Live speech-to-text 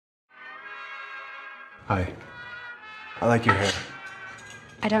Hi. I like your hair.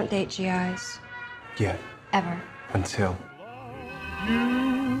 I don't date GIs. Yeah. Ever. Until.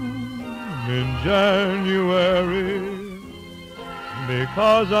 In January,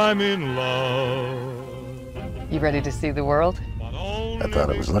 because I'm in love. You ready to see the world? I thought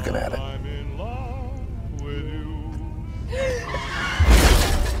I was looking at it.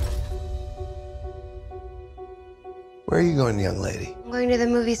 Where are you going, young lady? I'm going to the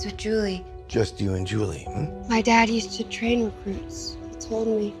movies with Julie. Just you and Julie, My dad used to train recruits. He told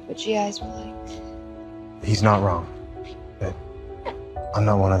me what GIs were like. He's not wrong. But I'm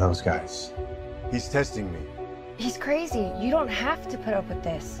not one of those guys. He's testing me. He's crazy. You don't have to put up with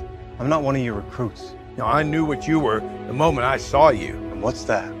this. I'm not one of your recruits. No, I knew what you were the moment I saw you. And what's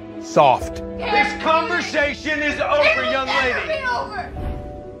that? Soft. This conversation is over, young lady.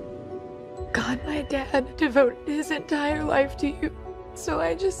 God, my dad devoted his entire life to you. So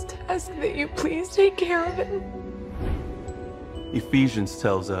I just ask that you please take care of him. Ephesians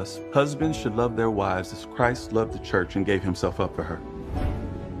tells us, husbands should love their wives as Christ loved the church and gave himself up for her.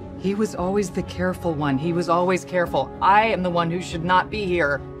 He was always the careful one. He was always careful. I am the one who should not be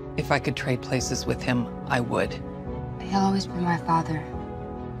here. If I could trade places with him, I would. He'll always be my father.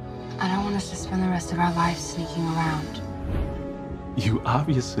 I don't want us to spend the rest of our lives sneaking around. You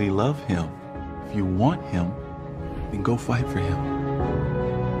obviously love him. If you want him, then go fight for him.